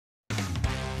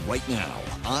right now.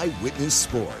 Eyewitness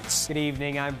Sports. Good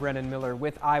evening, I'm Brennan Miller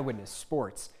with Eyewitness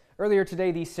Sports. Earlier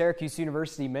today, the Syracuse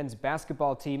University men's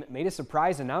basketball team made a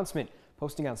surprise announcement,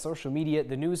 posting on social media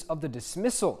the news of the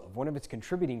dismissal of one of its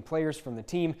contributing players from the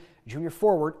team, junior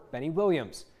forward Benny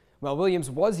Williams. Well, Williams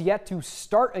was yet to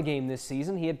start a game this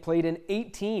season. He had played in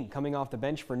 18 coming off the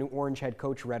bench for New Orange head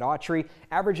coach Red Autry,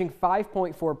 averaging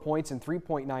 5.4 points and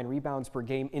 3.9 rebounds per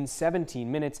game in 17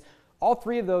 minutes. All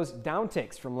three of those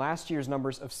downticks from last year's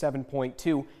numbers of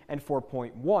 7.2 and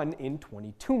 4.1 in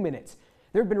 22 minutes.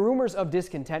 There have been rumors of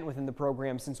discontent within the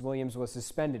program since Williams was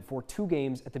suspended for 2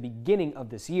 games at the beginning of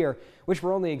this year, which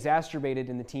were only exacerbated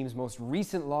in the team's most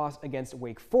recent loss against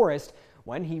Wake Forest,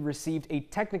 when he received a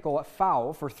technical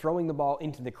foul for throwing the ball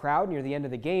into the crowd near the end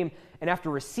of the game, and after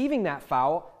receiving that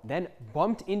foul, then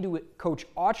bumped into Coach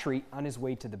Autry on his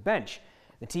way to the bench.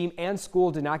 The team and school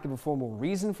did not give a formal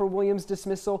reason for Williams'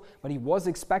 dismissal, but he was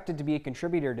expected to be a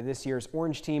contributor to this year's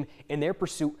Orange team in their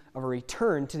pursuit of a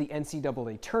return to the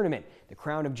NCAA tournament, the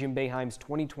crown of Jim Boeheim's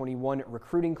 2021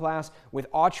 recruiting class,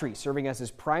 with Autry serving as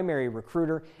his primary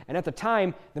recruiter, and at the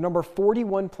time, the number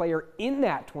 41 player in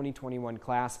that 2021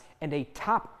 class and a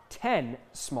top 10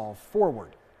 small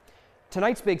forward.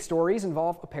 Tonight's big stories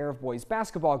involve a pair of boys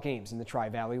basketball games in the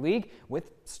Tri-Valley League with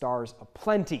stars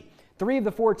aplenty. 3 of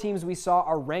the 4 teams we saw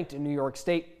are ranked in New York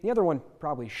State. The other one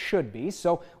probably should be.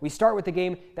 So we start with the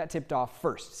game that tipped off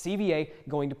first. CVA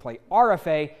going to play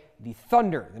RFA, the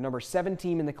Thunder, the number 7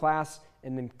 team in the class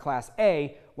and in Class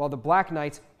A, while the Black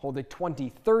Knights hold a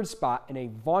 23rd spot in a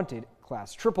vaunted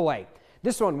Class AAA.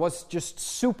 This one was just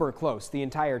super close the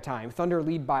entire time. Thunder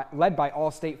led by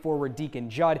All-State forward Deacon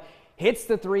Judd hits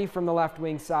the 3 from the left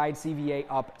wing side, CVA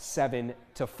up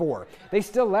 7-4. They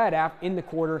still led in the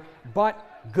quarter, but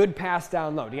good pass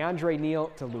down low. DeAndre Neal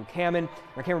to Luke Hammond.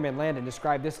 Our cameraman Landon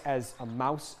described this as a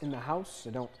mouse in the house.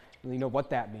 I don't really know what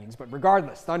that means, but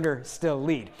regardless, Thunder still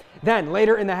lead. Then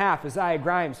later in the half, Isaiah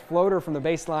Grimes' floater from the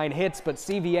baseline hits, but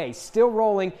CVA still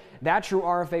rolling. That drew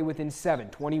RFA within 7,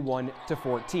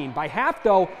 21-14. By half,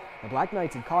 though, the Black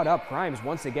Knights had caught up. Grimes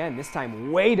once again, this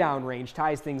time way downrange,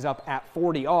 ties things up at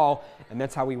 40 all, and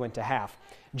that's how we went to half.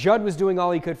 Judd was doing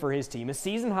all he could for his team. A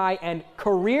season high and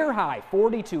career high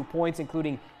 42 points,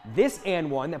 including this and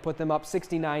one that put them up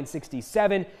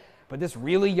 69-67. But this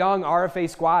really young RFA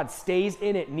squad stays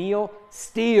in it. Neal,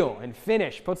 steal, and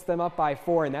finish puts them up by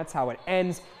 4, and that's how it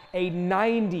ends. A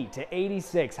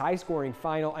 90-86 high-scoring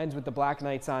final ends with the Black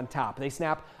Knights on top. They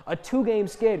snap a 2-game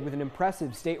skid with an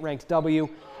impressive state-ranked W,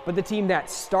 but the team that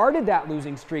started that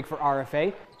losing streak for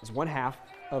RFA is one half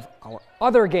of our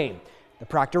other game. The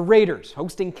Proctor Raiders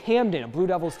hosting Camden, a Blue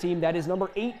Devils team that is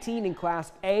number 18 in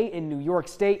Class A in New York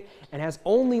State and has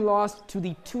only lost to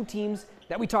the 2 teams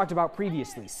that we talked about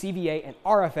previously, CVA and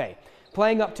RFA.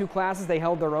 Playing up 2 classes, they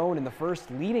held their own in the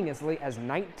first, leading as late as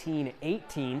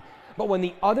 19-18. But when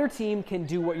the other team can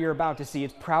do what you're about to see,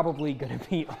 it's probably going to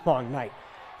be a long night.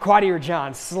 Quadier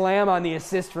John slam on the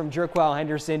assist from Jerquel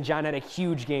Henderson. John had a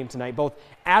huge game tonight, both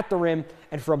at the rim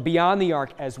and from beyond the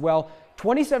arc as well.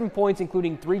 27 points,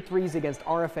 including 3 threes against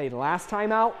RFA last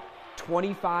time out.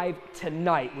 25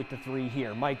 tonight with the 3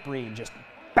 here. Mike Breen just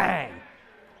bang.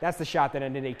 That's the shot that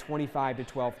ended a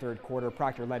 25-12 third quarter.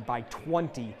 Proctor led by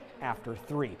 20 after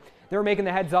 3. They were making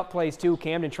the heads-up plays too.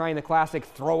 Camden trying the classic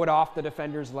throw it off the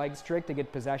defender's legs trick to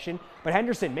get possession. But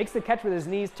Henderson makes the catch with his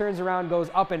knees, turns around,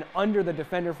 goes up and under the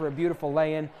defender for a beautiful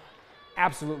lay-in.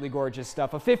 Absolutely gorgeous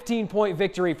stuff. A 15-point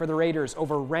victory for the Raiders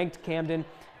over ranked Camden.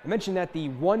 I mentioned that the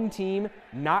one team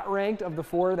not ranked of the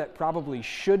 4 that probably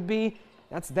should be,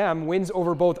 that's them, wins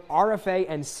over both RFA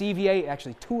and CVA,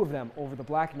 actually 2 of them over the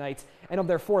Black Knights. And of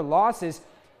their 4 losses,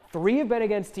 3 have been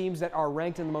against teams that are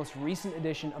ranked in the most recent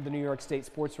edition of the New York State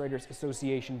Sports Writers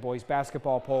Association boys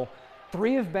basketball poll.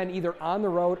 3 have been either on the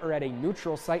road or at a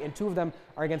neutral site, and 2 of them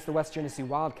are against the West Genesee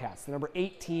Wildcats, the number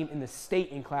 8 team in the state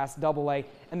in Class AA,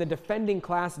 and the defending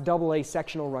Class AA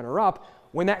sectional runner-up,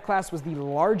 when that class was the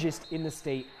largest in the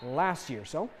state last year.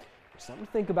 So, something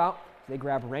to think about. They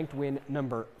grab ranked win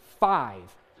number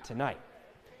 5 tonight.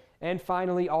 And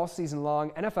finally, all season long,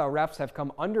 NFL refs have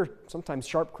come under sometimes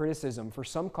sharp criticism for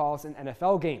some calls in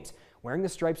NFL games. Wearing the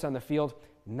stripes on the field,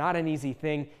 not an easy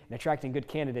thing, and attracting good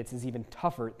candidates is even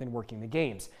tougher than working the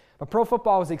games. But pro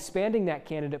football is expanding that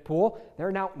candidate pool. There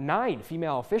are now 9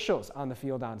 female officials on the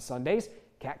field on Sundays.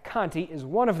 Kat Conti is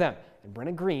one of them, and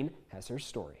Brenna Green has her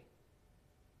story.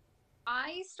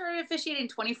 I started officiating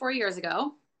 24 years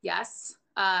ago. Yes,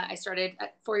 I started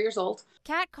at 4 years old.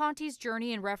 Kat Conti's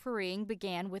journey in refereeing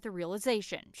began with a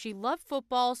realization. She loved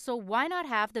football, so why not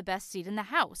have the best seat in the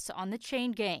house on the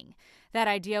chain gang? That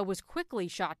idea was quickly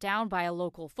shot down by a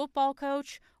local football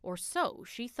coach, or so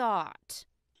she thought.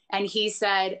 And he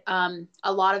said,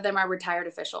 a lot of them are retired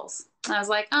officials. And I was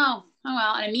like, oh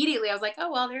well. And immediately I was like,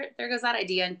 oh, well, there goes that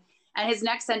idea. And his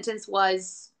next sentence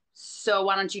was, so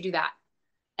why don't you do that?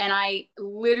 And I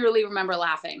literally remember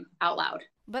laughing out loud.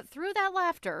 But through that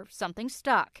laughter, something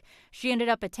stuck. She ended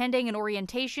up attending an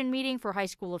orientation meeting for high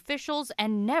school officials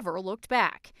and never looked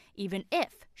back, even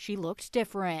if she looked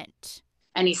different.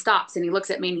 And he stops and he looks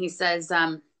at me and he says,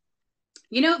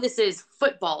 you know, this is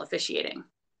football officiating.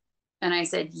 And I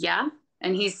said, yeah.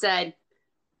 And he said,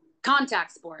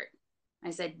 contact sport.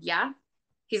 I said, yeah.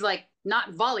 He's like,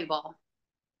 not volleyball.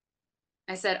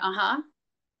 I said, uh-huh.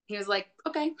 He was like,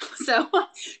 okay. So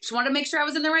just wanted to make sure I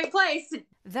was in the right place.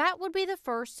 That would be the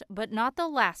first, but not the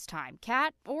last time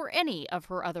Kat, or any of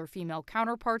her other female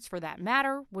counterparts for that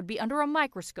matter, would be under a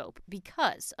microscope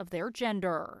because of their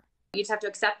gender. You just have to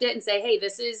accept it and say, hey,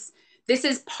 this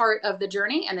is part of the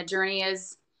journey. And the journey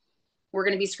is, we're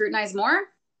going to be scrutinized more.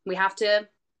 We have to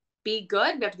be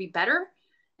good. We have to be better.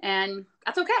 And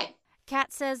that's okay.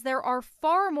 Kat says there are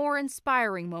far more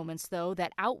inspiring moments, though,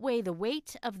 that outweigh the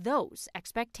weight of those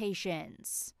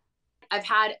expectations. I've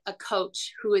had a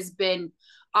coach who has been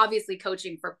obviously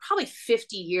coaching for probably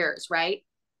 50 years, right?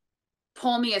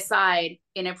 Pull me aside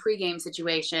in a pregame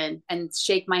situation and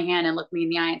shake my hand and look me in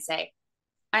the eye and say,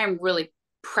 I am really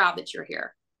proud that you're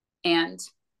here. And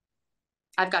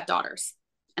I've got daughters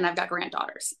and I've got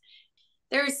granddaughters.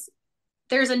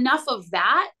 There's enough of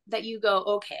that you go,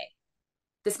 okay,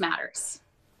 this matters.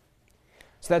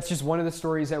 So that's just one of the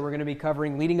stories that we're going to be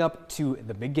covering leading up to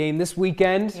the big game this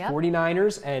weekend. Yep.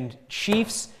 49ers and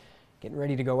Chiefs getting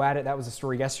ready to go at it. That was a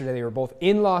story yesterday. They were both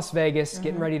in Las Vegas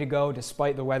getting ready to go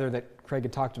despite the weather that Craig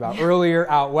had talked about earlier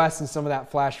out west and some of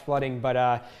that flash flooding.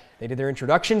 But they did their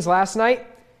introductions last night.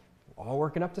 All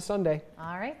working up to Sunday.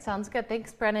 All right, sounds good.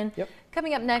 Thanks, Brennan. Yep.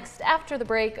 Coming up next after the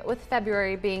break, with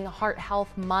February being Heart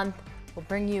Health Month, we'll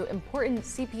bring you important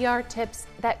CPR tips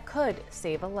that could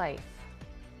save a life.